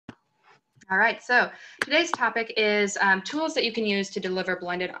All right, so today's topic is tools that you can use to deliver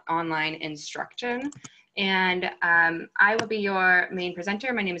blended online instruction. And I will be your main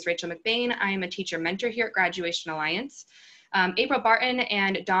presenter. My name is Rachel McBane. I am a teacher mentor here at Graduation Alliance. April Barton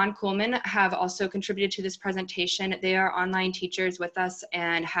and Dawn Kuhlman have also contributed to this presentation. They are online teachers with us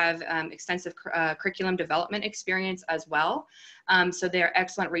and have extensive curriculum development experience as well. So they're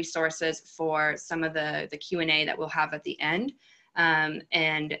excellent resources for some of the Q&A that we'll have at the end.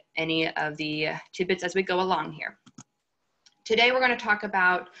 And any of the tidbits as we go along here. Today, we're going to talk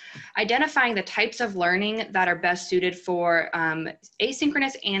about identifying the types of learning that are best suited for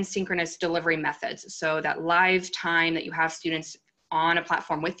asynchronous and synchronous delivery methods. So that live time that you have students on a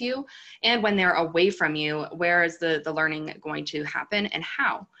platform with you, and when they're away from you, where is the learning going to happen and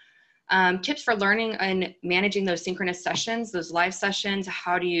how? Tips for learning and managing those synchronous sessions, those live sessions.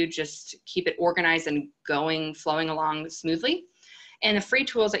 How do you just keep it organized and flowing along smoothly? And the free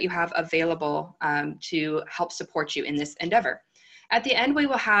tools that you have available to help support you in this endeavor. At the end, we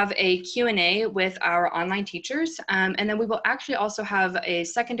will have a Q&A with our online teachers, and then we will actually also have a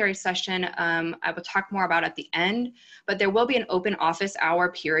secondary session I will talk more about at the end, but there will be an open office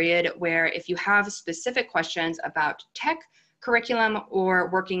hour period where if you have specific questions about tech, curriculum, or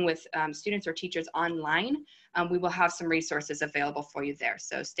working with students or teachers online, we will have some resources available for you there,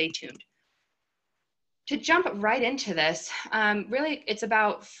 so stay tuned. To jump right into this, really it's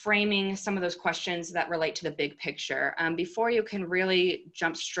about framing some of those questions that relate to the big picture. Before you can really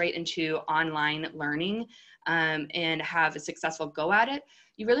jump straight into online learning and have a successful go at it,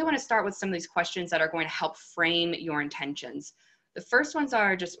 you really want to start with some of these questions that are going to help frame your intentions. The first ones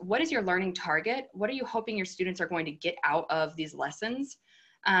are just, what is your learning target? What are you hoping your students are going to get out of these lessons?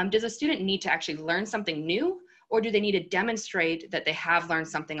 Does a student need to actually learn something new, or do they need to demonstrate that they have learned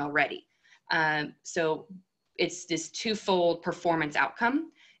something already? So it's this twofold performance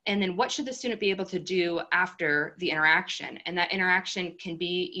outcome. And then what should the student be able to do after the interaction? And that interaction can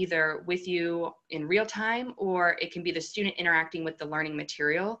be either with you in real time, or it can be the student interacting with the learning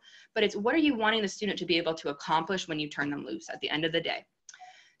material. But it's what are you wanting the student to be able to accomplish when you turn them loose at the end of the day?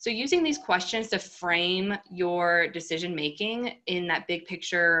 So using these questions to frame your decision-making in that big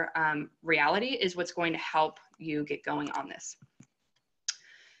picture reality is what's going to help you get going on this.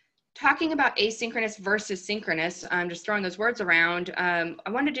 Talking about asynchronous versus synchronous, I'm just throwing those words around. I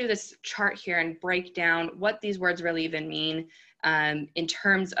want to do this chart here and break down what these words really even mean in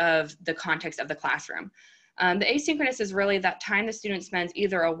terms of the context of the classroom. The asynchronous is really that time the student spends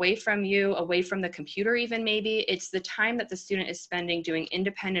either away from you, away from the computer even maybe. It's the time that the student is spending doing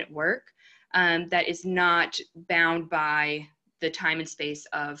independent work that is not bound by the time and space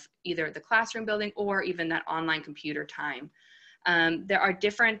of either the classroom building or even that online computer time. There are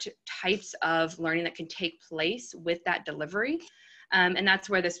different types of learning that can take place with that delivery. And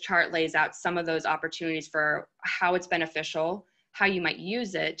that's where this chart lays out some of those opportunities for how it's beneficial, how you might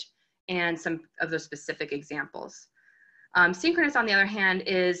use it, and some of those specific examples. Synchronous, on the other hand,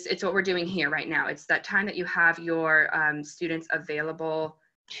 it's what we're doing here right now. It's that time that you have your students available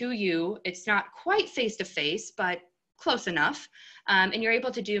to you. It's not quite face-to-face, but close enough. And you're able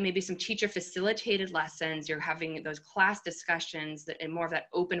to do maybe some teacher facilitated lessons. You're having those class discussions in more of that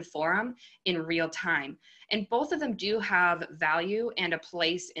open forum in real time. And both of them do have value and a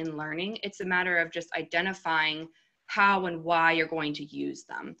place in learning. It's a matter of just identifying how and why you're going to use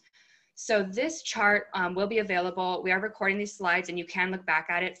them. So this chart will be available. We are recording these slides and you can look back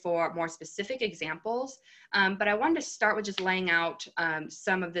at it for more specific examples. But I wanted to start with just laying out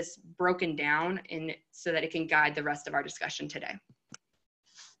some of this broken down so that it can guide the rest of our discussion today.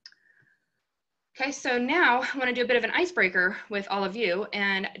 Okay, so now I want to do a bit of an icebreaker with all of you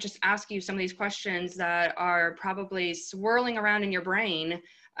and just ask you some of these questions that are probably swirling around in your brain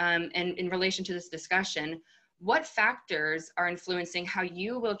and in relation to this discussion. What factors are influencing how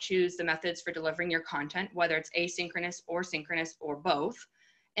you will choose the methods for delivering your content, whether it's asynchronous or synchronous or both?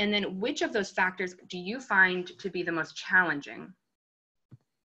 And then which of those factors do you find to be the most challenging?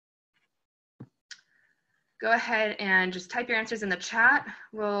 Go ahead and just type your answers in the chat.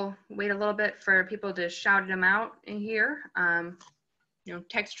 We'll wait a little bit for people to shout them out in here,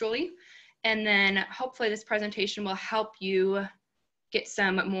 textually. And then hopefully this presentation will help you get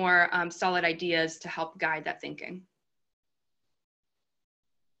some more solid ideas to help guide that thinking.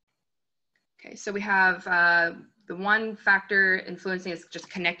 Okay, so we have the one factor influencing is just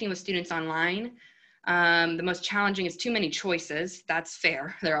connecting with students online. The most challenging is too many choices. That's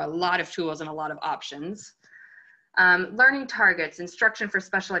fair. There are a lot of tools and a lot of options. Learning targets, instruction for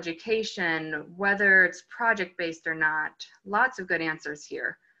special education, whether it's project-based or not. Lots of good answers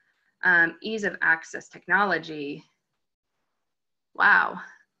here. Ease of access, technology. Wow,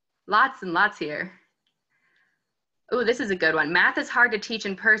 Lots and lots here. Oh, this is a good one. Math is hard to teach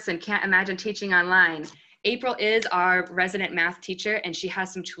in person. Can't imagine teaching online. April is our resident math teacher, and she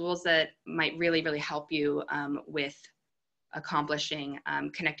has some tools that might really, really help you with accomplishing,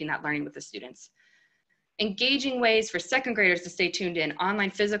 connecting that learning with the students. Engaging ways for second graders to stay tuned in, online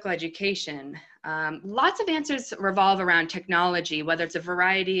physical education. Lots of answers revolve around technology, whether it's a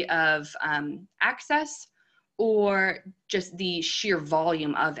variety of access or just the sheer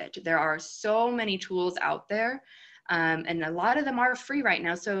volume of it. There are so many tools out there, and a lot of them are free right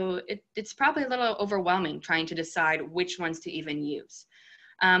now, so it's probably a little overwhelming trying to decide which ones to even use.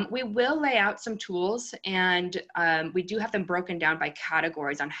 We will lay out some tools, and we do have them broken down by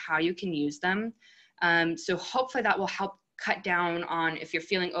categories on how you can use them. So hopefully that will help cut down on if you're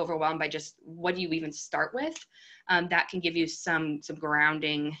feeling overwhelmed by just what do you even start with. That can give you some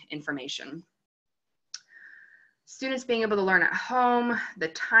grounding information. Students being able to learn at home, the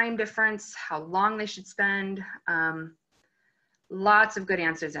time difference, how long they should spend. Lots of good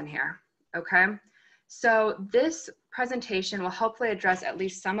answers in here, okay? So this presentation will hopefully address at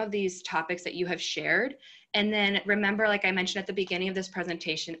least some of these topics that you have shared. And then remember, like I mentioned at the beginning of this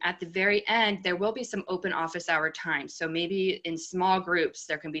presentation, at the very end, there will be some open office hour time. So maybe in small groups,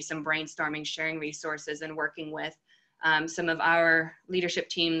 there can be some brainstorming, sharing resources, and working with some of our leadership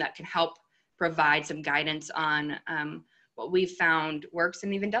team that can help provide some guidance on what we've found works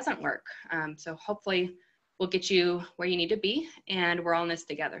and even doesn't work. So hopefully we'll get you where you need to be, and we're all in this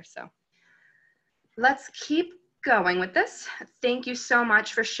together. So let's keep going with this. Thank you so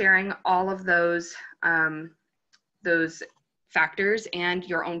much for sharing all of those factors and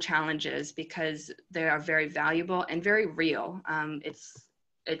your own challenges, because they are very valuable and very real.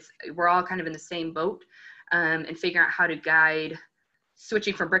 We're all kind of in the same boat, and figuring out how to guide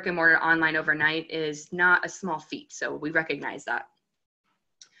switching from brick and mortar to online overnight is not a small feat. So we recognize that.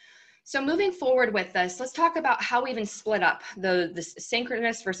 So moving forward with this, let's talk about how we even split up the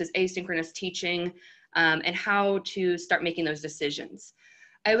synchronous versus asynchronous teaching, and how to start making those decisions.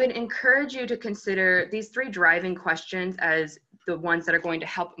 I would encourage you to consider these 3 driving questions as the ones that are going to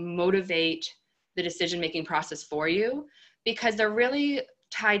help motivate the decision-making process for you, because they're really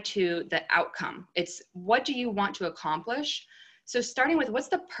tied to the outcome. It's what do you want to accomplish? So starting with what's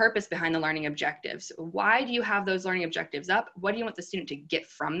the purpose behind the learning objectives? Why do you have those learning objectives up? What do you want the student to get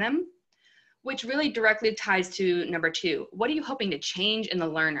from them? Which really directly ties to number 2. What are you hoping to change in the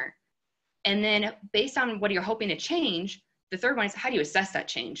learner? And then based on what you're hoping to change, the third one is how do you assess that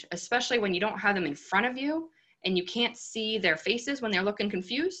change, especially when you don't have them in front of you and you can't see their faces when they're looking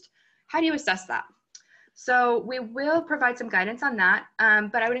confused. How do you assess that? So we will provide some guidance on that,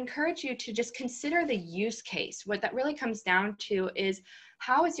 but I would encourage you to just consider the use case. What that really comes down to is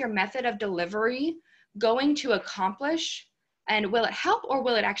how is your method of delivery going to accomplish, and will it help or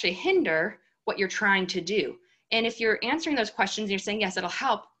will it actually hinder what you're trying to do? And if you're answering those questions and you're saying, yes, it'll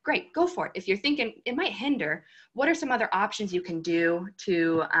help, great, go for it. If you're thinking it might hinder, what are some other options you can do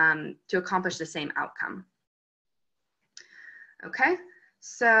to accomplish the same outcome? Okay,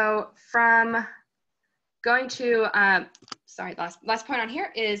 so from going to, last point on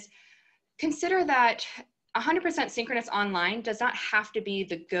here is consider that 100% synchronous online does not have to be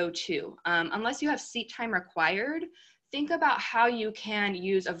the go-to. Unless you have seat time required, think about how you can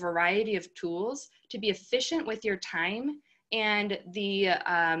use a variety of tools to be efficient with your time and the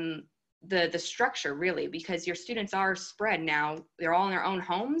structure, really, because your students are spread now. They're all in their own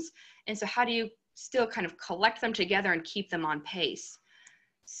homes. And so how do you still kind of collect them together and keep them on pace?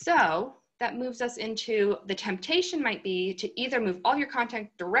 So that moves us into the temptation might be to either move all your content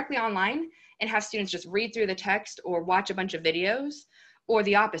directly online and have students just read through the text or watch a bunch of videos, or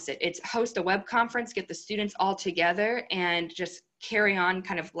the opposite. It's host a web conference, get the students all together and just carry on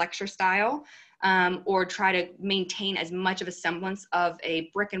kind of lecture style, or try to maintain as much of a semblance of a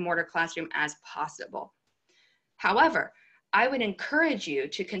brick and mortar classroom as possible. However, I would encourage you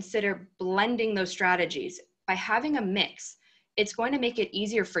to consider blending those strategies. By having a mix, it's going to make it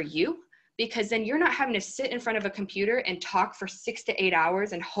easier for you, because then you're not having to sit in front of a computer and talk for 6 to 8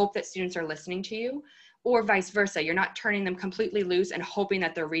 hours and hope that students are listening to you, or vice versa. You're not turning them completely loose and hoping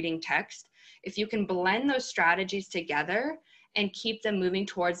that they're reading text. If you can blend those strategies together and keep them moving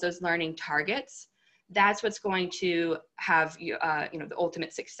towards those learning targets, that's what's going to have the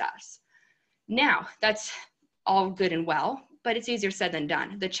ultimate success. Now, that's all good and well, but it's easier said than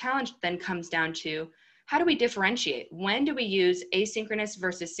done. The challenge then comes down to, how do we differentiate? When do we use asynchronous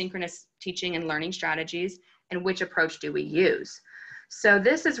versus synchronous teaching and learning strategies, and which approach do we use? So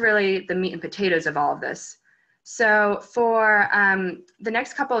this is really the meat and potatoes of all of this. So for the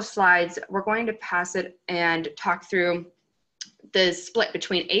next couple of slides, we're going to pass it and talk through the split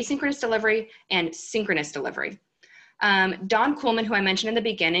between asynchronous delivery and synchronous delivery. Dawn Kuhlman, who I mentioned in the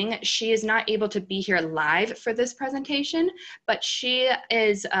beginning, she is not able to be here live for this presentation, but she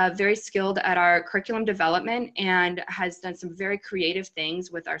is very skilled at our curriculum development and has done some very creative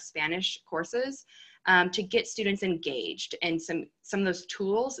things with our Spanish courses to get students engaged and some of those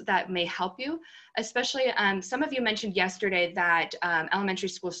tools that may help you. Especially, some of you mentioned yesterday that elementary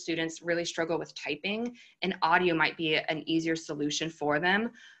school students really struggle with typing, and audio might be an easier solution for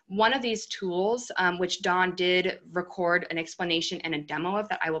them. One of these tools, which Dawn did record an explanation and a demo of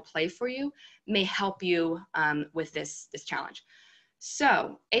that I will play for you, may help you with this challenge.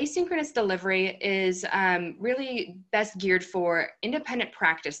 So asynchronous delivery is really best geared for independent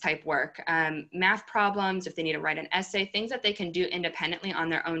practice type work, math problems, if they need to write an essay, things that they can do independently on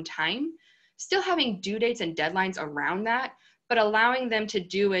their own time, still having due dates and deadlines around that, but allowing them to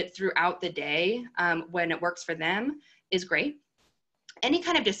do it throughout the day when it works for them is great. Any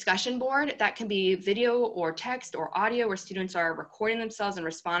kind of discussion board that can be video or text or audio where students are recording themselves and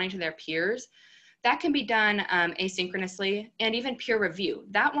responding to their peers, that can be done asynchronously, and even peer review.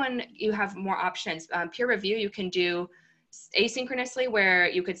 That one, you have more options. Peer review, you can do asynchronously, where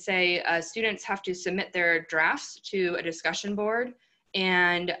you could say students have to submit their drafts to a discussion board,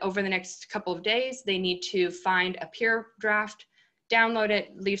 and over the next couple of days, they need to find a peer draft, download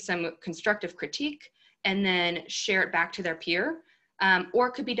it, leave some constructive critique, and then share it back to their peer. Or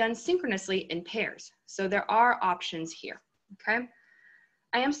it could be done synchronously in pairs. So there are options here, okay?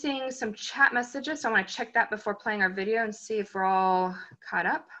 I am seeing some chat messages, so I want to check that before playing our video and see if we're all caught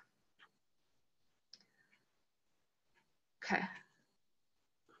up. Okay.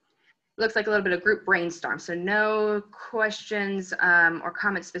 Looks like a little bit of group brainstorm, so no questions or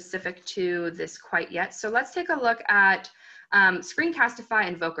comments specific to this quite yet. So let's take a look at Screencastify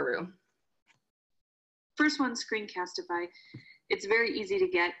and Vocaroo. First one, Screencastify. It's very easy to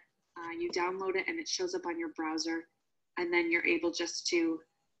get. You download it and it shows up on your browser, and then you're able just to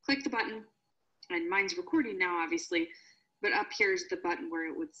click the button, and mine's recording now obviously, but up here's the button where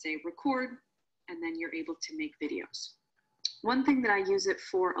it would say record, and then you're able to make videos. One thing that I use it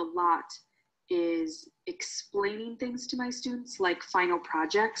for a lot is explaining things to my students, like final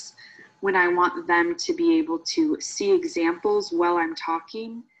projects, when I want them to be able to see examples while I'm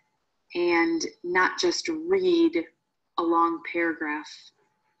talking and not just read a long paragraph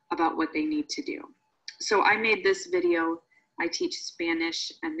about what they need to do. So I made this video. I teach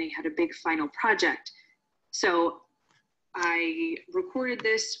Spanish, and they had a big final project. So I recorded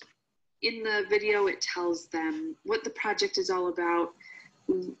this. In the video, it tells them what the project is all about,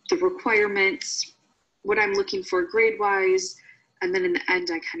 the requirements, what I'm looking for grade-wise, and then in the end,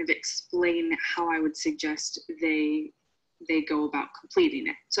 I kind of explain how I would suggest they go about completing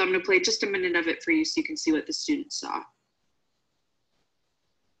it. So I'm going to play just a minute of it for you so you can see what the students saw.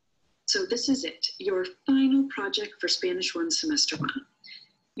 So this is it, your final project for Spanish 1 Semester 1.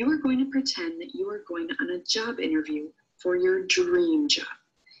 You are going to pretend that you are going on a job interview for your dream job.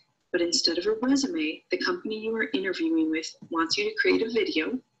 But instead of a resume, the company you are interviewing with wants you to create a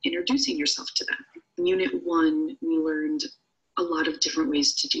video introducing yourself to them. In Unit 1, we learned a lot of different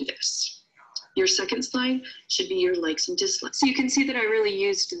ways to do this. Your second slide should be your likes and dislikes. So you can see that I really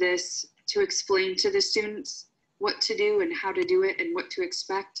used this to explain to the students what to do and how to do it and what to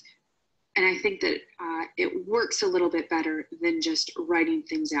expect. And I think that it works a little bit better than just writing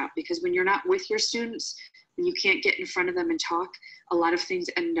things out, because when you're not with your students, when you can't get in front of them and talk, a lot of things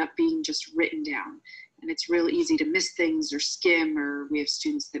end up being just written down. And it's real easy to miss things or skim, or we have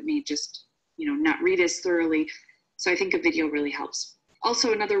students that may just, not read as thoroughly. So I think a video really helps.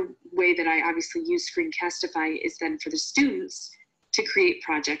 Also, another way that I obviously use Screencastify is then for the students to create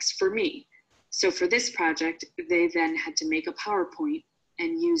projects for me. So for this project, they then had to make a PowerPoint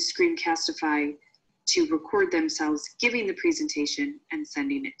and use Screencastify to record themselves giving the presentation and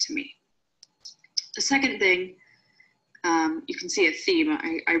sending it to me. The second thing, you can see a theme.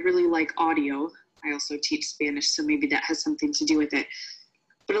 I really like audio. I also teach Spanish, so maybe that has something to do with it.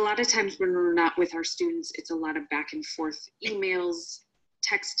 But a lot of times when we're not with our students, it's a lot of back and forth emails,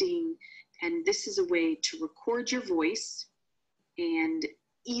 texting, and this is a way to record your voice and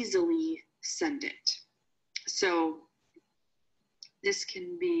easily send it. So this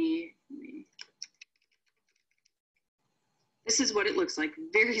can be, this is what it looks like,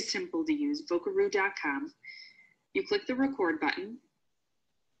 very simple to use, vocaroo.com. You click the record button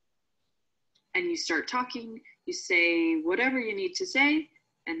and you start talking. You say whatever you need to say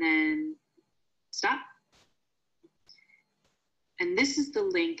and then stop. And this is the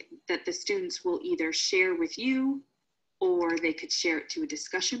link that the students will either share with you or they could share it to a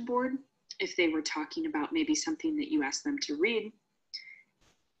discussion board. If they were talking about maybe something that you asked them to read,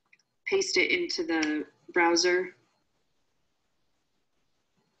 paste it into the browser,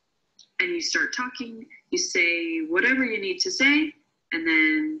 and you start talking, you say whatever you need to say,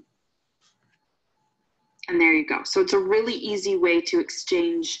 and there you go. So it's a really easy way to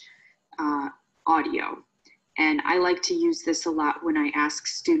exchange audio. And I like to use this a lot when I ask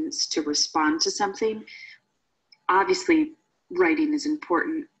students to respond to something. Obviously, writing is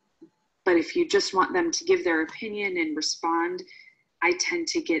important, but if you just want them to give their opinion and respond, I tend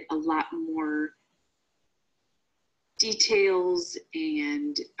to get a lot more details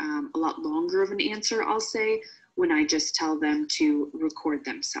and a lot longer of an answer, I'll say, when I just tell them to record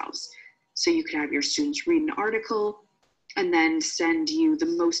themselves. So you could have your students read an article and then send you the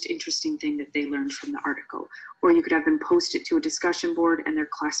most interesting thing that they learned from the article. Or you could have them post it to a discussion board and their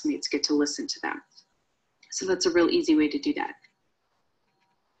classmates get to listen to them. So that's a real easy way to do that.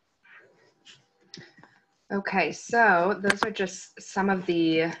 Okay, so those are just some of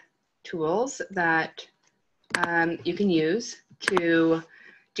the tools that you can use to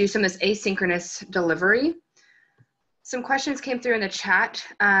do some of this asynchronous delivery. Some questions came through in the chat,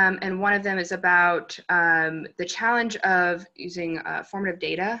 and one of them is about the challenge of using formative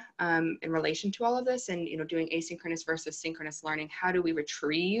data in relation to all of this, and doing asynchronous versus synchronous learning. How do we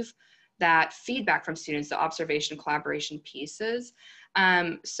retrieve that feedback from students, the observation, collaboration pieces?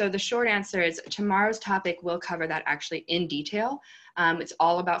 So the short answer is tomorrow's topic will cover that actually in detail. It's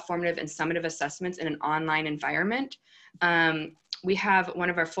all about formative and summative assessments in an online environment. We have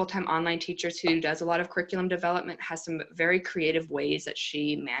one of our full-time online teachers who does a lot of curriculum development, has some very creative ways that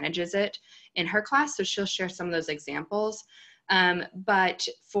she manages it in her class. So she'll share some of those examples. But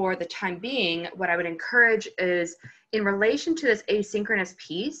for the time being, what I would encourage is in relation to this asynchronous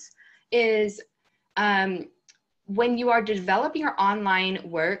piece is when you are developing your online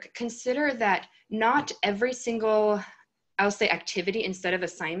work, consider that not every single, I'll say, activity instead of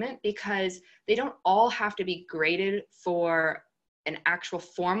assignment, because they don't all have to be graded for an actual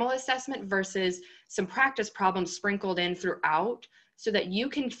formal assessment versus some practice problems sprinkled in throughout, so that you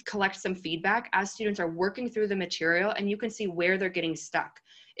can collect some feedback as students are working through the material and you can see where they're getting stuck.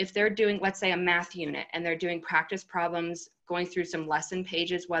 If they're doing, let's say, a math unit and they're doing practice problems, going through some lesson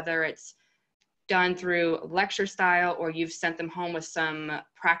pages, whether it's done through lecture style or you've sent them home with some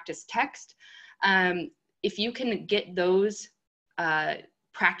practice text, if you can get those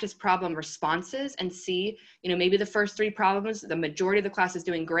practice problem responses and see, maybe the first 3 problems, the majority of the class is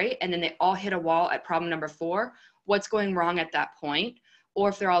doing great, and then they all hit a wall at problem number 4, what's going wrong at that point? Or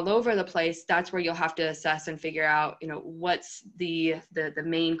if they're all over the place, that's where you'll have to assess and figure out, what's the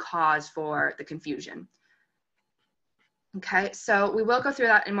main cause for the confusion. Okay, so we will go through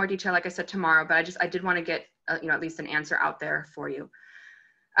that in more detail, like I said, tomorrow, but I did want to get, at least an answer out there for you.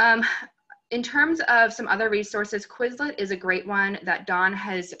 In terms of some other resources, Quizlet is a great one that Dawn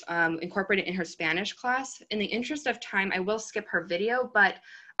has incorporated in her Spanish class. In the interest of time, I will skip her video, but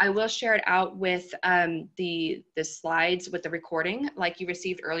I will share it out with the slides with the recording like you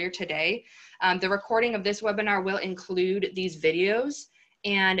received earlier today. The recording of this webinar will include these videos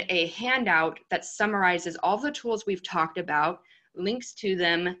and a handout that summarizes all the tools we've talked about, links to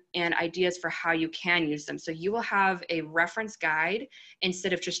them, and ideas for how you can use them. So you will have a reference guide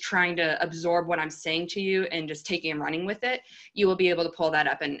instead of just trying to absorb what I'm saying to you and just taking and running with it. You will be able to pull that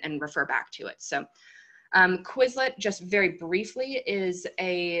up and refer back to it. So Quizlet, just very briefly, is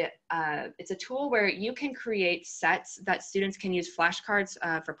it's a tool where you can create sets that students can use flashcards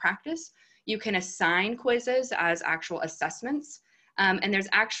for practice. You can assign quizzes as actual assessments. And there's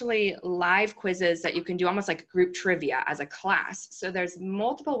actually live quizzes that you can do almost like group trivia as a class. So there's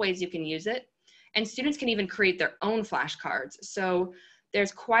multiple ways you can use it. And students can even create their own flashcards. So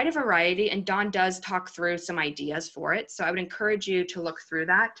there's quite a variety, and Dawn does talk through some ideas for it. So I would encourage you to look through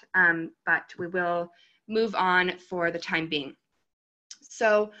that, but we will move on for the time being.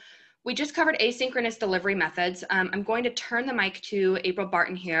 So we just covered asynchronous delivery methods. I'm going to turn the mic to April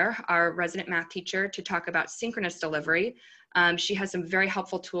Barton here, our resident math teacher, to talk about synchronous delivery. She has some very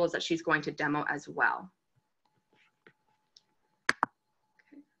helpful tools that she's going to demo as well.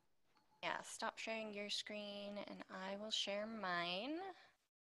 Yeah, stop sharing your screen and I will share mine.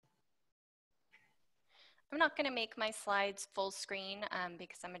 I'm not going to make my slides full screen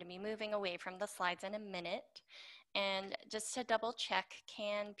because I'm going to be moving away from the slides in a minute. And just to double check,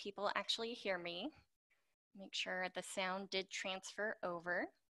 can people actually hear me? Make sure the sound did transfer over.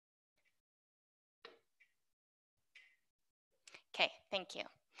 Okay, thank you.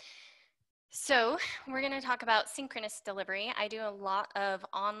 So we're going to talk about synchronous delivery. I do a lot of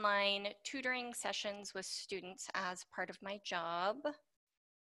online tutoring sessions with students as part of my job.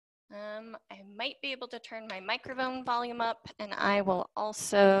 I might be able to turn my microphone volume up, and I will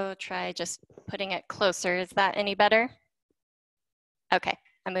also try just putting it closer. Is that any better? Okay,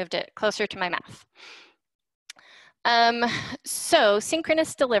 I moved it closer to my mouth. So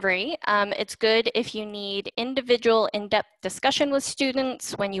synchronous delivery, it's good if you need individual in-depth discussion with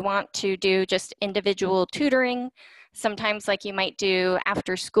students when you want to do just individual tutoring. Sometimes like you might do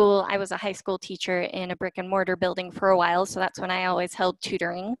after school. I was a high school teacher in a brick and mortar building for a while, so that's when I always held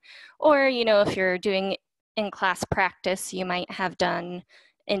tutoring. Or, you know, if you're doing in-class practice, you might have done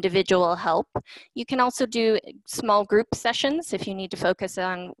individual help. You can also do small group sessions if you need to focus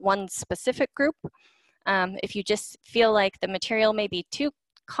on one specific group. If you just feel like the material may be too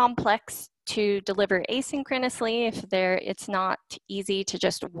complex to deliver asynchronously, if it's not easy to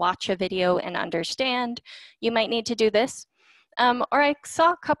just watch a video and understand, you might need to do this. Or I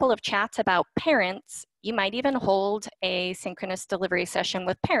saw a couple of chats about parents. You might even hold a synchronous delivery session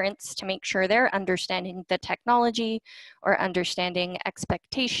with parents to make sure they're understanding the technology or understanding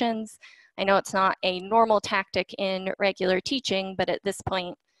expectations. I know it's not a normal tactic in regular teaching, but at this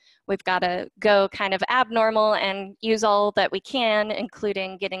point, we've got to go kind of abnormal and use all that we can,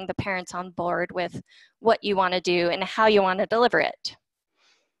 including getting the parents on board with what you want to do and how you want to deliver it.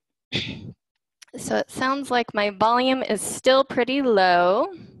 So it sounds like my volume is still pretty low.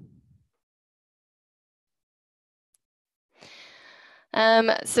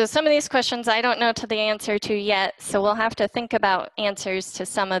 So some of these questions I don't know the answer to yet, so we'll have to think about answers to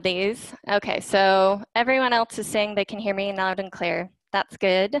some of these. Okay, so everyone else is saying they can hear me loud and clear. That's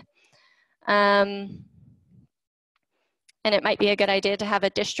good. And it might be a good idea to have a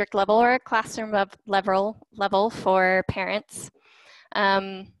district level or a classroom level for parents.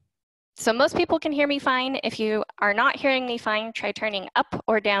 So most people can hear me fine. If you are not hearing me fine, try turning up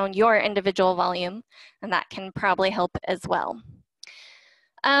or down your individual volume, and that can probably help as well.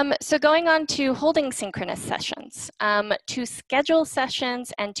 So going on to holding synchronous sessions. To schedule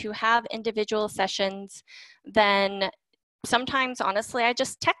sessions and to have individual sessions, then sometimes, honestly, I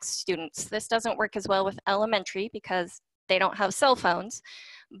just text students. This doesn't work as well with elementary because they don't have cell phones,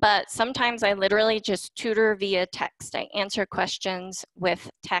 but sometimes I literally just tutor via text. I answer questions with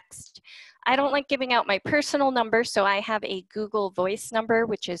text. I don't like giving out my personal number, so I have a Google Voice number,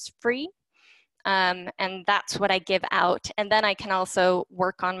 which is free. And that's what I give out. And then I can also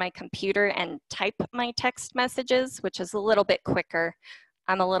work on my computer and type my text messages, which is a little bit quicker.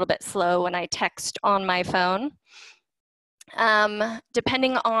 I'm a little bit slow when I text on my phone.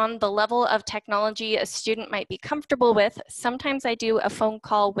 Depending on the level of technology a student might be comfortable with, sometimes I do a phone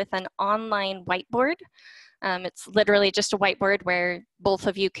call with an online whiteboard. It's literally just a whiteboard where both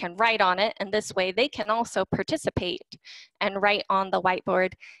of you can write on it, and this way they can also participate and write on the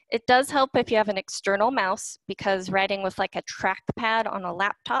whiteboard. It does help if you have an external mouse, because writing with like a trackpad on a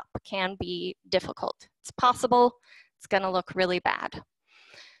laptop can be difficult. It's possible, it's gonna look really bad.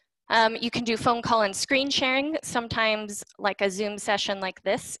 You can do phone call and screen sharing. Sometimes, like a Zoom session like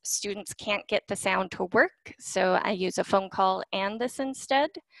this, students can't get the sound to work, so I use a phone call and this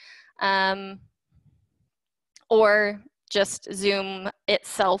instead. Or just Zoom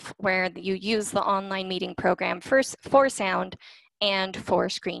itself, where you use the online meeting program for sound and for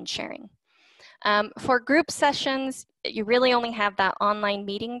screen sharing. For group sessions, you really only have that online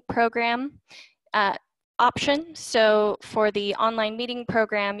meeting program option. So for the online meeting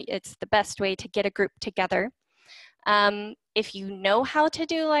program, it's the best way to get a group together. If you know how to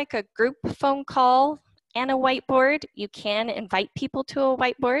do like a group phone call and a whiteboard, you can invite people to a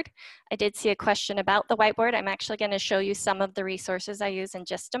whiteboard. I did see a question about the whiteboard. I'm actually going to show you some of the resources I use in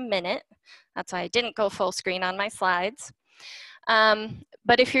just a minute. That's why I didn't go full screen on my slides.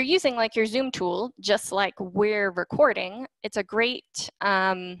 But if you're using like your Zoom tool, just like we're recording, it's a great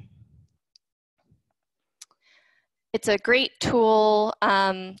tool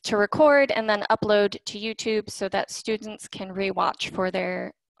to record and then upload to YouTube so that students can rewatch for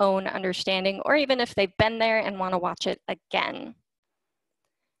their own understanding, or even if they've been there and want to watch it again.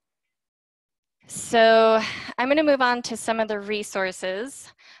 So I'm going to move on to some of the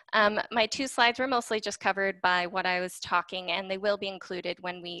resources. My 2 slides were mostly just covered by what I was talking, and they will be included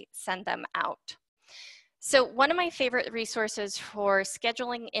when we send them out. So one of my favorite resources for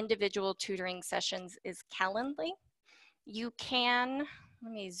scheduling individual tutoring sessions is Calendly. You can,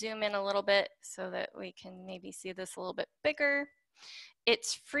 let me zoom in a little bit so that we can maybe see this a little bit bigger.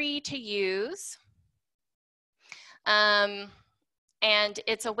 It's free to use. And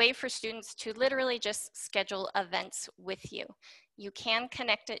it's a way for students to literally just schedule events with you. You can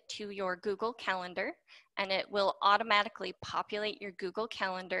connect it to your Google Calendar, and it will automatically populate your Google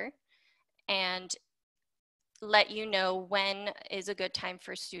Calendar. And let you know when is a good time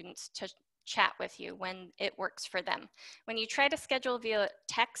for students to chat with you, when it works for them. When you try to schedule via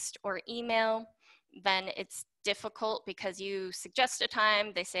text or email, then it's difficult because you suggest a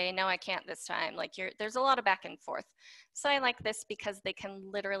time, they say, no, I can't this time. Like there's a lot of back and forth. So I like this because they can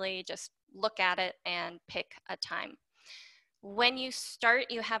literally just look at it and pick a time. When you start,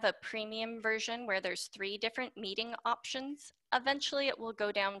 you have a premium version where there's 3 different meeting options. Eventually it will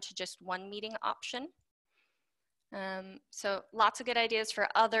go down to just 1 meeting option. So lots of good ideas for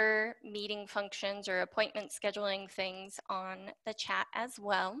other meeting functions or appointment scheduling things on the chat as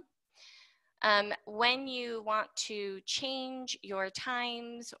well. When you want to change your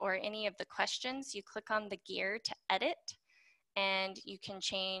times or any of the questions, you click on the gear to edit, and you can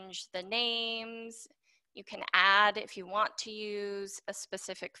change the names. You can add, if you want to use a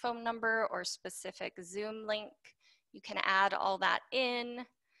specific phone number or specific Zoom link, you can add all that in.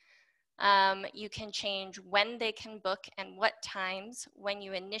 You can change when they can book and what times. When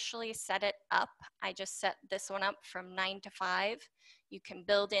you initially set it up, I just set this one up from 9 to 5. You can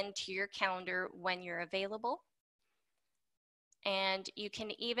build into your calendar when you're available. And you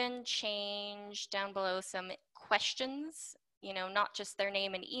can even change down below some questions, you know, not just their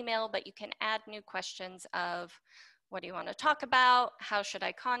name and email, but you can add new questions of what do you want to talk about? How should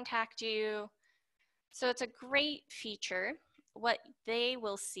I contact you? So it's a great feature. What they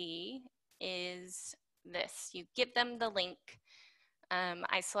will see is this. You give them the link.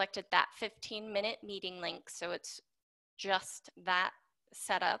 I selected that 15-minute meeting link, so it's just that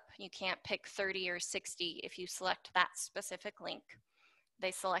setup. You can't pick 30 or 60 if you select that specific link.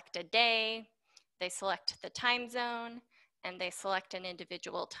 They select a day, they select the time zone, and they select an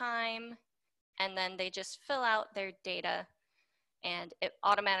individual time, and then they just fill out their data, and it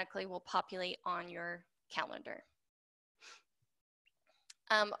automatically will populate on your calendar.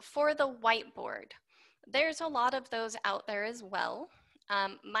 For the whiteboard, there's a lot of those out there as well.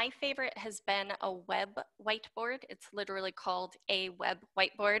 My favorite has been a web whiteboard. It's literally called a web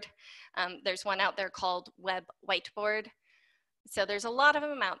whiteboard. There's one out there called Web Whiteboard. So there's a lot of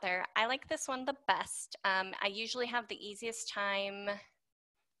them out there. I like this one the best. I usually have the easiest time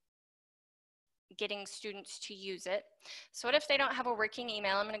getting students to use it. So what if they don't have a working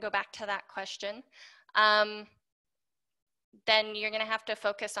email? I'm going to go back to that question. Then you're going to have to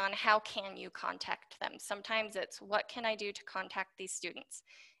focus on how can you contact them. Sometimes it's what can I do to contact these students.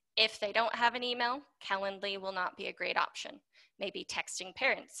 If they don't have an email, Calendly will not be a great option. Maybe texting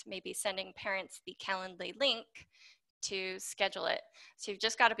parents, maybe sending parents the Calendly link to schedule it. So you've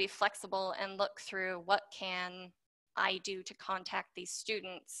just got to be flexible and look through what can I do to contact these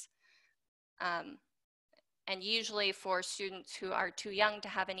students. And usually for students who are too young to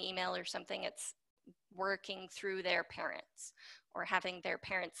have an email or something, it's working through their parents or having their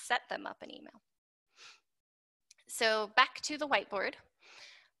parents set them up an email. So back to the whiteboard.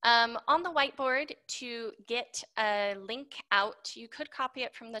 On the whiteboard, to get a link out, you could copy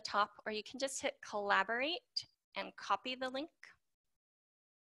it from the top, or you can just hit collaborate and copy the link.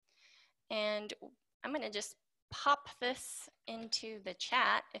 And I'm going to just pop this into the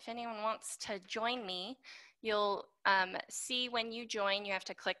chat. If anyone wants to join me, you'll see when you join, you have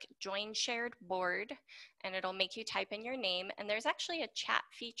to click Join Shared Board, and it'll make you type in your name. And there's actually a chat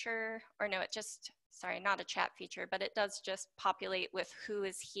feature, or no, it just, sorry, not a chat feature, but it does just populate with who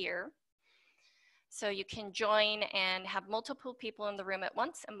is here. So you can join and have multiple people in the room at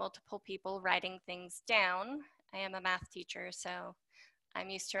once and multiple people writing things down. I am a math teacher, so I'm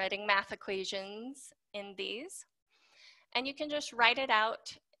used to writing math equations in these. And you can just write it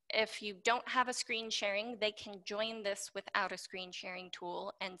out. If you don't have a screen sharing, they can join this without a screen sharing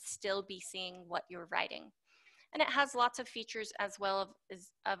tool and still be seeing what you're writing. And it has lots of features as well as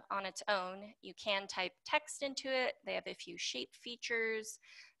on its own. You can type text into it. They have a few shape features.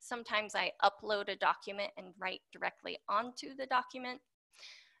 Sometimes I upload a document and write directly onto the document.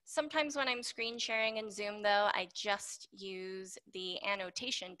 Sometimes when I'm screen sharing in Zoom though, I just use the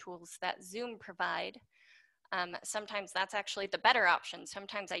annotation tools that Zoom provide. Sometimes that's actually the better option.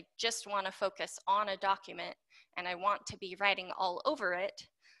 Sometimes I just want to focus on a document and I want to be writing all over it.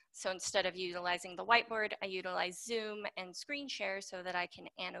 So instead of utilizing the whiteboard, I utilize Zoom and screen share so that I can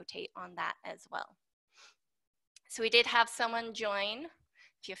annotate on that as well. So we did have someone join.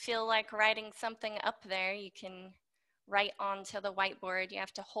 If you feel like writing something up there, you can write onto the whiteboard. You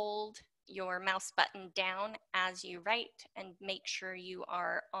have to hold your mouse button down as you write and make sure you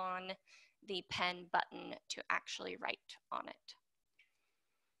are on the pen button to actually write on it.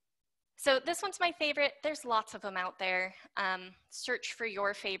 So this one's my favorite. There's lots of them out there. Search for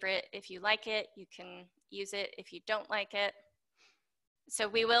your favorite. If you like it, you can use it. If you don't like it, So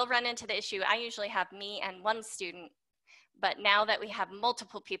we will run into the issue. I usually have me and one student, but now that we have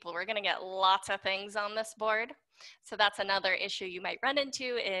multiple people, we're gonna get lots of things on this board. So that's another issue you might run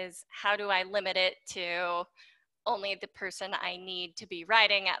into, is how do I limit it to only the person I need to be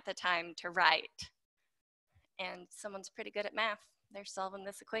writing at the time to write? And someone's pretty good at math. They're solving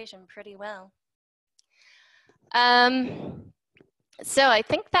this equation pretty well. So I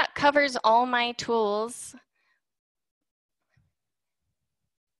think that covers all my tools.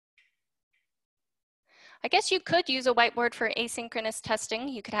 I guess you could use a whiteboard for asynchronous testing.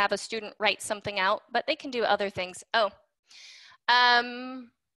 You could have a student write something out, but they can do other things. Oh,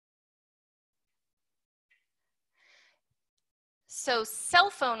 so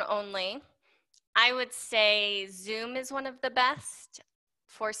cell phone only, I would say Zoom is one of the best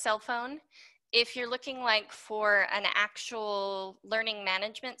for cell phone. If you're looking like for an actual learning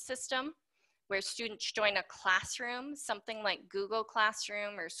management system where students join a classroom, something like Google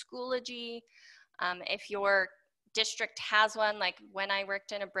Classroom or Schoology. If your district has one, like when I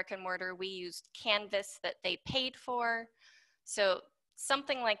worked in a brick and mortar, we used Canvas that they paid for. So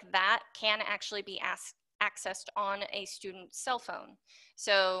something like that can actually be accessed on a student's cell phone.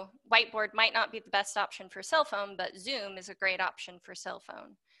 So whiteboard might not be the best option for cell phone, but Zoom is a great option for cell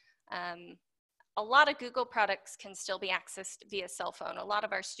phone. A lot of Google products can still be accessed via cell phone. A lot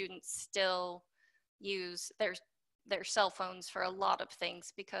of our students still use their cell phones for a lot of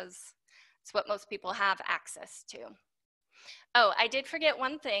things because it's what most people have access to. Oh, I did forget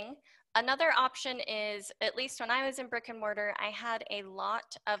one thing. Another option is, at least when I was in brick and mortar, I had a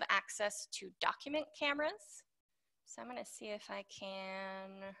lot of access to document cameras. So I'm gonna see if I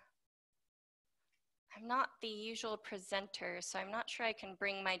can, I'm not the usual presenter, so I'm not sure I can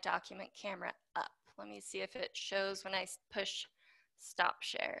bring my document camera up. Let me see if it shows when I push stop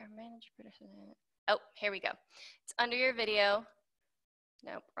share. Oh, here we go. It's under your video.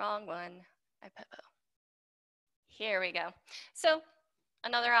 Nope, wrong one. Here we go. So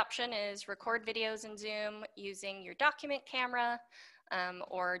another option is record videos in Zoom using your document camera,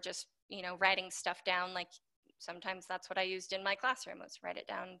 or just, you know, writing stuff down. Like sometimes that's what I used in my classroom, was write it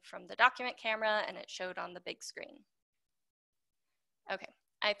down from the document camera and it showed on the big screen. Okay,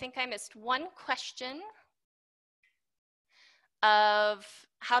 I think I missed one question of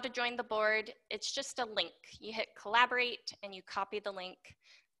how to join the board. It's just a link. You hit collaborate and you copy the link.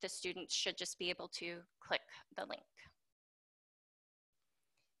 The students should just be able to click the link.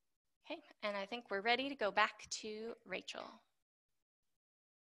 Okay, and I think we're ready to go back to Rachel.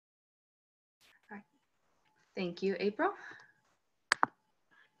 All right. Thank you, April.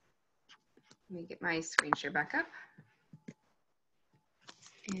 Let me get my screen share back up.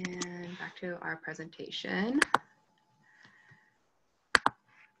 And back to our presentation.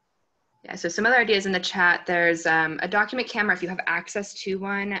 Yeah, so some other ideas in the chat. There's a document camera. If you have access to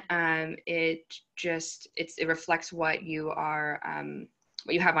one, it reflects what you are,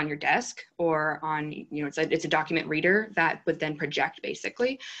 what you have on your desk, or on, you know, it's a document reader that would then project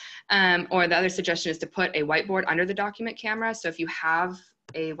basically. Or the other suggestion is to put a whiteboard under the document camera. So if you have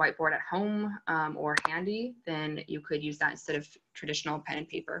a whiteboard at home or handy, then you could use that instead of traditional pen and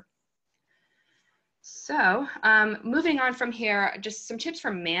paper. So moving on from here, just some tips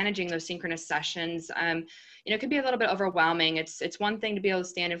for managing those synchronous sessions. You know, it can be a little bit overwhelming. It's one thing to be able to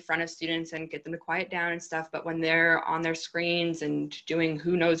stand in front of students and get them to quiet down and stuff, but when they're on their screens and doing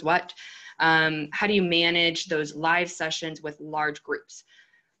who knows what, how do you manage those live sessions with large groups?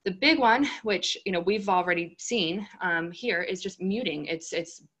 The big one, which, you know, we've already seen here, is just muting.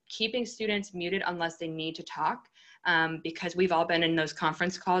 It's keeping students muted unless they need to talk. Because we've all been in those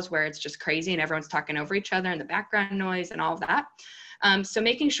conference calls where it's just crazy and everyone's talking over each other and the background noise and all of that. So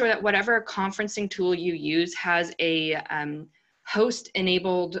making sure that whatever conferencing tool you use has a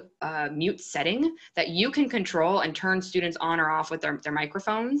host-enabled mute setting that you can control and turn students on or off with their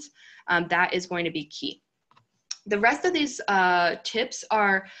microphones, that is going to be key. The rest of these tips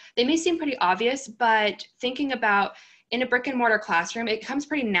they may seem pretty obvious, but thinking about in a brick and mortar classroom, it comes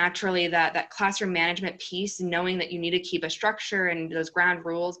pretty naturally that classroom management piece, knowing that you need to keep a structure and those ground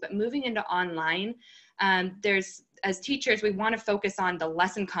rules. But moving into online, as teachers, we want to focus on the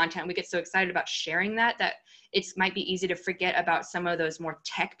lesson content. We get so excited about sharing that it might be easy to forget about some of those more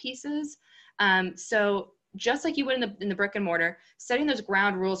tech pieces. So just like you would in the brick and mortar, setting those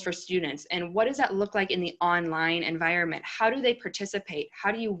ground rules for students. And what does that look like in the online environment? How do they participate?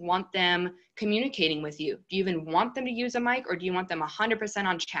 How do you want them communicating with you? Do you even want them to use a mic, or do you want them 100%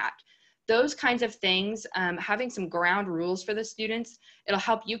 on chat? Those kinds of things, having some ground rules for the students, it'll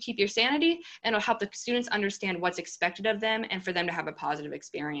help you keep your sanity, and it'll help the students understand what's expected of them and for them to have a positive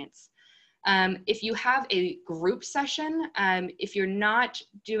experience. If you have a group session, if you're not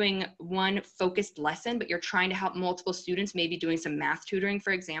doing one focused lesson, but you're trying to help multiple students, maybe doing some math tutoring,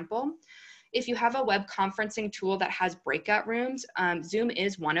 for example, if you have a web conferencing tool that has breakout rooms, Zoom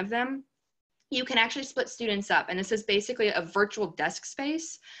is one of them, you can actually split students up. And this is basically a virtual desk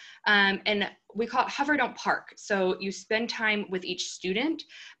space. And we call it hover, don't park. So you spend time with each student,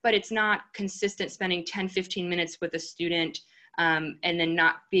 but it's not consistent spending 10, 15 minutes with a student and then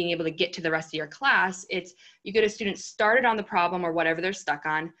not being able to get to the rest of your class. It's you get a student started on the problem or whatever they're stuck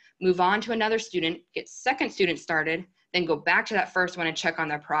on, move on to another student, get second student started, then go back to that first one and check on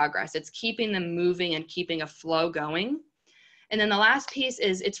their progress. It's keeping them moving and keeping a flow going. And then the last piece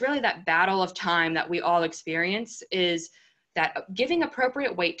is it's really that battle of time that we all experience, is that giving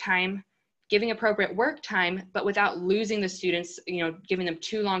appropriate wait time, giving appropriate work time, but without losing the students, giving them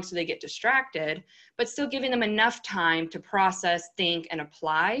too long so they get distracted, but still giving them enough time to process, think, and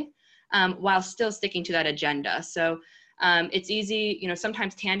apply while still sticking to that agenda. So it's easy,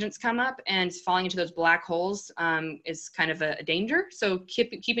 sometimes tangents come up, and falling into those black holes is kind of a danger. So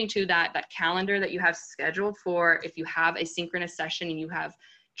keeping to that calendar that you have scheduled for, if you have a synchronous session and you have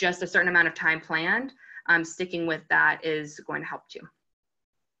just a certain amount of time planned, sticking with that is going to help you.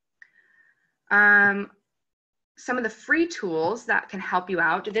 Some of the free tools that can help you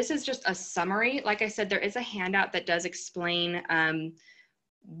out. This is just a summary. Like I said, there is a handout that does explain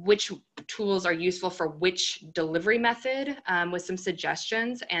which tools are useful for which delivery method with some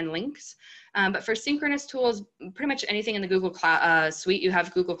suggestions and links. But for synchronous tools, pretty much anything in the Google suite, you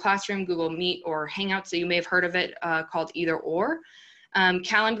have Google Classroom, Google Meet, or Hangouts, so you may have heard of it called either or.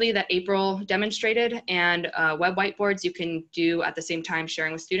 Calendly that April demonstrated, and web whiteboards you can do at the same time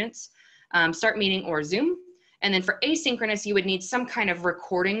sharing with students. Start Meeting or Zoom. And then for asynchronous, you would need some kind of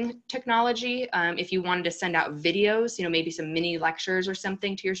recording technology if you wanted to send out videos, maybe some mini lectures or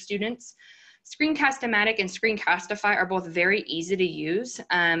something to your students. Screencast-O-Matic and Screencastify are both very easy to use.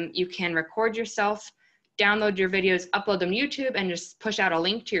 You can record yourself, download your videos, upload them to YouTube, and just push out a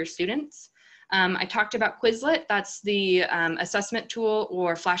link to your students. I talked about Quizlet. That's the assessment tool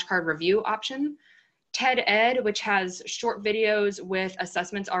or flashcard review option. TED Ed, which has short videos with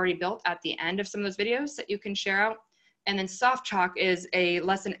assessments already built at the end of some of those videos that you can share out. And then SoftChalk is a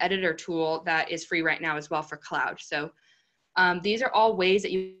lesson editor tool that is free right now as well for cloud. So these are all ways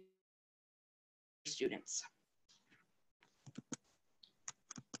that you students.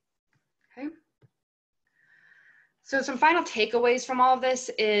 Okay. So some final takeaways from all of this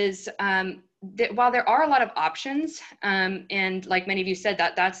is that while there are a lot of options, and like many of you said,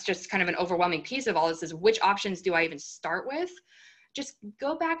 that's just kind of an overwhelming piece of all this, is which options do I even start with? Just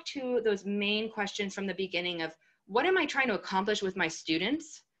go back to those main questions from the beginning of what am I trying to accomplish with my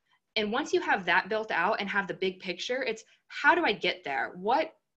students? And once you have that built out and have the big picture, it's how do I get there?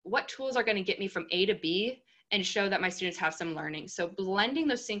 What tools are going to get me from A to B and show that my students have some learning? So blending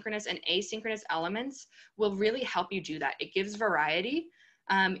those synchronous and asynchronous elements will really help you do that. It gives variety.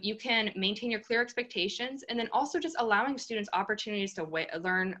 You can maintain your clear expectations, and then also just allowing students opportunities to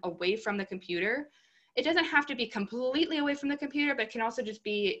learn away from the computer. It doesn't have to be completely away from the computer, but it can also just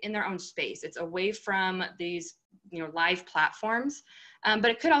be in their own space. It's away from these live platforms. But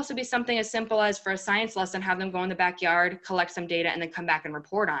it could also be something as simple as, for a science lesson, have them go in the backyard, collect some data, and then come back and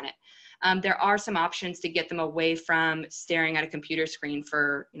report on it. There are some options to get them away from staring at a computer screen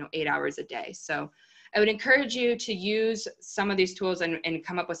for 8 hours a day. So I would encourage you to use some of these tools and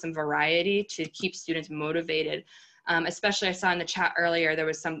come up with some variety to keep students motivated. Especially I saw in the chat earlier, there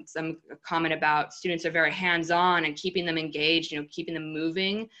was some comment about students are very hands-on and keeping them engaged, keeping them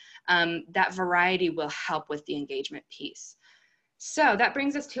moving. That variety will help with the engagement piece. So that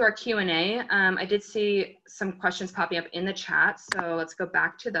brings us to our Q&A. I did see some questions popping up in the chat, so let's go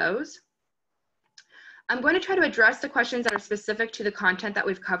back to those. I'm going to try to address the questions that are specific to the content that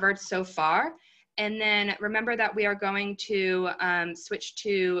we've covered so far. And then remember that we are going to switch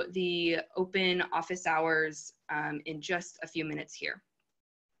to the open office hours in just a few minutes here.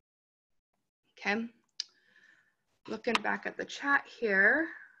 Okay. Looking back at the chat here.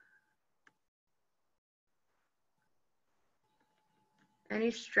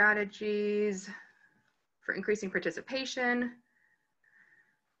 Any strategies for increasing participation?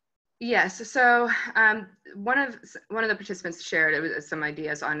 Yes, so one of the participants shared some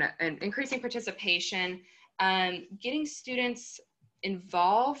ideas on increasing participation. Getting students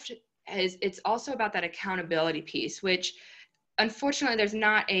involved, it's also about that accountability piece, which unfortunately there's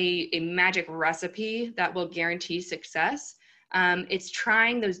not a magic recipe that will guarantee success. It's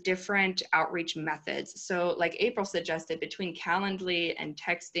trying those different outreach methods. So like April suggested, between Calendly and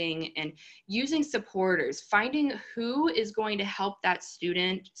texting and using supporters, finding who is going to help that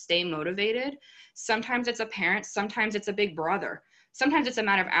student stay motivated. Sometimes it's a parent, sometimes it's a big brother. Sometimes it's a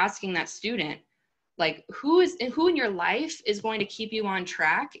matter of asking that student, like who in your life is going to keep you on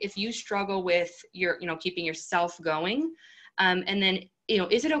track if you struggle with your, keeping yourself going. And then,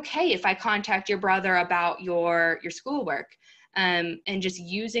 is it okay if I contact your brother about your schoolwork? And just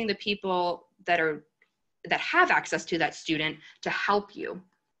using the people that have access to that student to help you.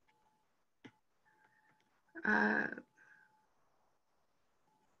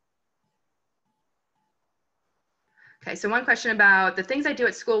 Okay, so one question about the things I do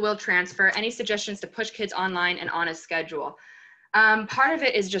at school will transfer. Any suggestions to push kids online and on a schedule? Part of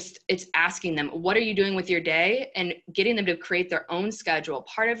it is just, it's asking them, what are you doing with your day, and getting them to create their own schedule.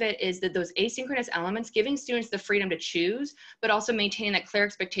 Part of it is that those asynchronous elements, giving students the freedom to choose, but also maintaining that clear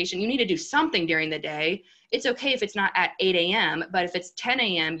expectation. You need to do something during the day. It's okay if it's not at 8 a.m., but if it's 10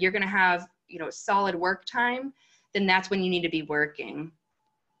 a.m., you're gonna have, solid work time, then that's when you need to be working.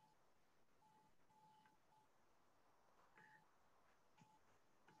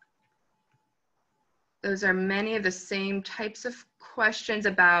 Those are many of the same types of questions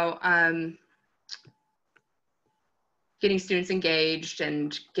about getting students engaged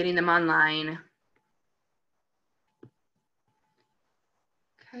and getting them online.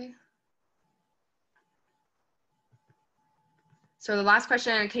 Okay. So the last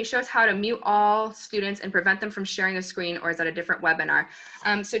question, can you show us how to mute all students and prevent them from sharing the screen, or is that a different webinar?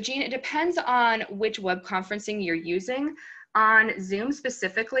 So Jean, it depends on which web conferencing you're using. On Zoom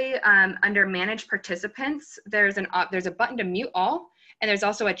specifically, under Manage Participants, there's a button to mute all, and there's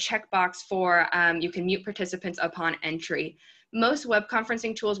also a checkbox for you can mute participants upon entry. Most web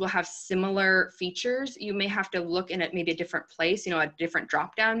conferencing tools will have similar features. You may have to look in at maybe a different place, a different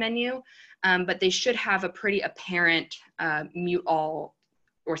drop-down menu, but they should have a pretty apparent mute all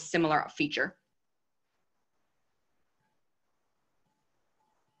or similar feature.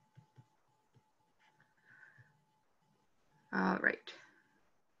 All right.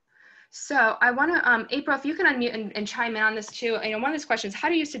 So I want to, April, if you can unmute and chime in on this too. One of these questions, how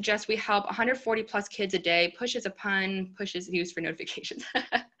do you suggest we help 140 plus kids a day? Push is a pun, push is used for notifications.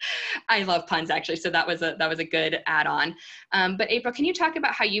 I love puns actually, so that was a good add-on. But April, can you talk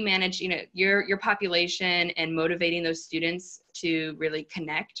about how you manage, your population and motivating those students to really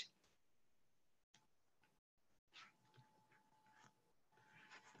connect?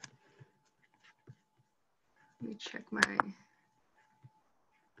 Let me check my.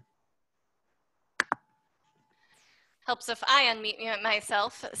 Helps if I unmute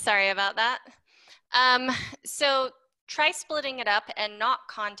myself. Sorry about that. So try splitting it up and not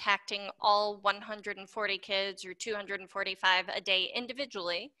contacting all 140 kids or 245 a day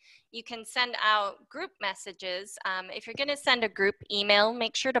individually. You can send out group messages. If you're going to send a group email,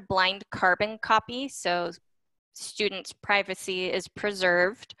 make sure to blind carbon copy so students' privacy is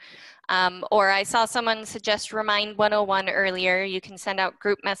preserved. Or I saw someone suggest Remind 101 earlier. You can send out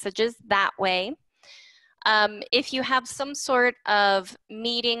group messages that way. If you have some sort of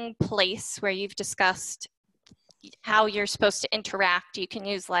meeting place where you've discussed how you're supposed to interact, you can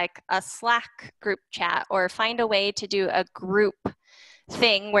use like a Slack group chat, or find a way to do a group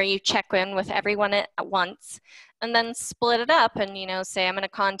thing where you check in with everyone at once, and then split it up and, say I'm going to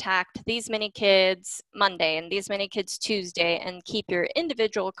contact these many kids Monday and these many kids Tuesday, and keep your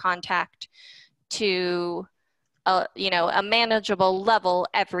individual contact to a manageable level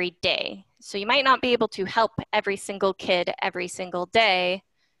every day. So you might not be able to help every single kid every single day,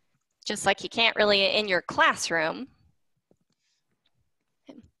 just like you can't really in your classroom.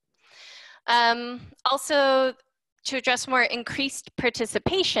 Also, to address more increased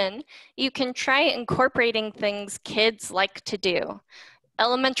participation, you can try incorporating things kids like to do.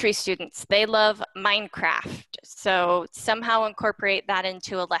 Elementary students, they love Minecraft, so somehow incorporate that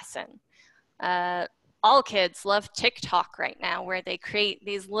into a lesson. All kids love TikTok right now, where they create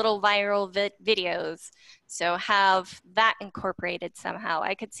these little viral videos. So have that incorporated somehow.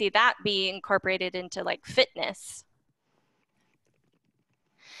 I could see that be incorporated into like fitness.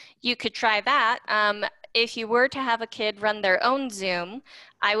 You could try that. If you were to have a kid run their own Zoom,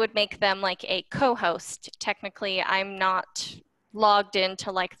 I would make them like a co-host. Technically, I'm not logged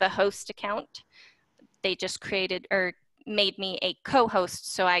into like the host account. They just created or made me a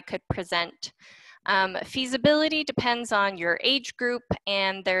co-host so I could present. Feasibility depends on your age group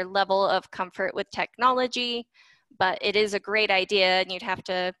and their level of comfort with technology, but it is a great idea, and you'd have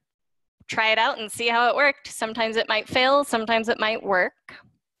to try it out and see how it worked. Sometimes it might fail, sometimes it might work.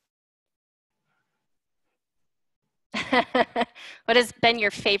 What has been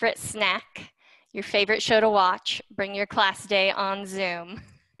your favorite snack? Your favorite show to watch? Bring your class day on Zoom.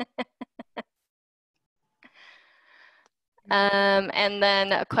 And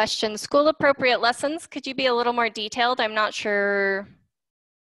then a question, school appropriate lessons. Could you be a little more detailed? I'm not sure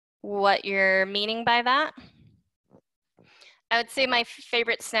what you're meaning by that. I would say my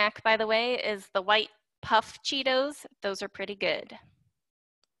favorite snack, by the way, is the white puff Cheetos. Those are pretty good.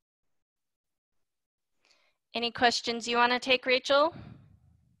 Any questions you want to take, Rachel?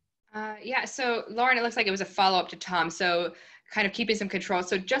 Yeah, so Lauren, it looks like it was a follow-up to Tom. So kind of keeping some control.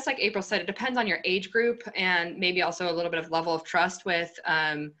 So just like April said, it depends on your age group and maybe also a little bit of level of trust with,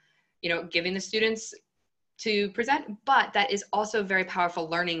 giving the students to present, but that is also very powerful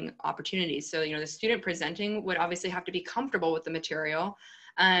learning opportunities. So, the student presenting would obviously have to be comfortable with the material,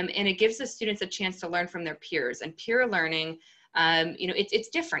 and it gives the students a chance to learn from their peers. And peer learning, it's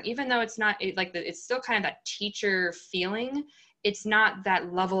different, even though it's not it's still kind of that teacher feeling. It's not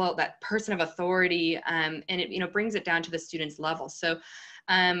that level, that person of authority, and it brings it down to the student's level. So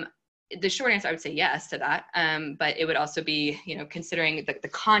the short answer, I would say yes to that, but it would also be, considering the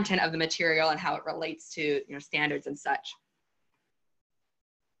content of the material and how it relates to, standards and such.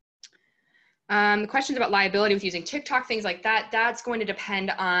 Questions about liability with using TikTok, things like that, that's going to depend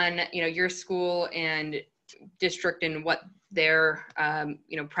on, your school and district and what their,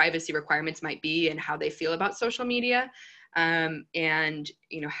 privacy requirements might be and how they feel about social media, and,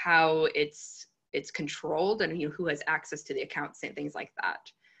 how it's controlled and, who has access to the accounts and things like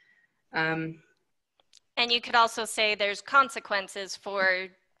that. And you could also say there's consequences for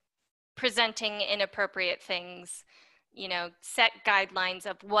presenting inappropriate things, set guidelines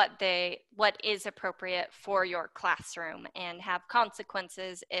of what is appropriate for your classroom and have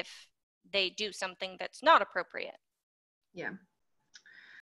consequences if they do something that's not appropriate. Yeah.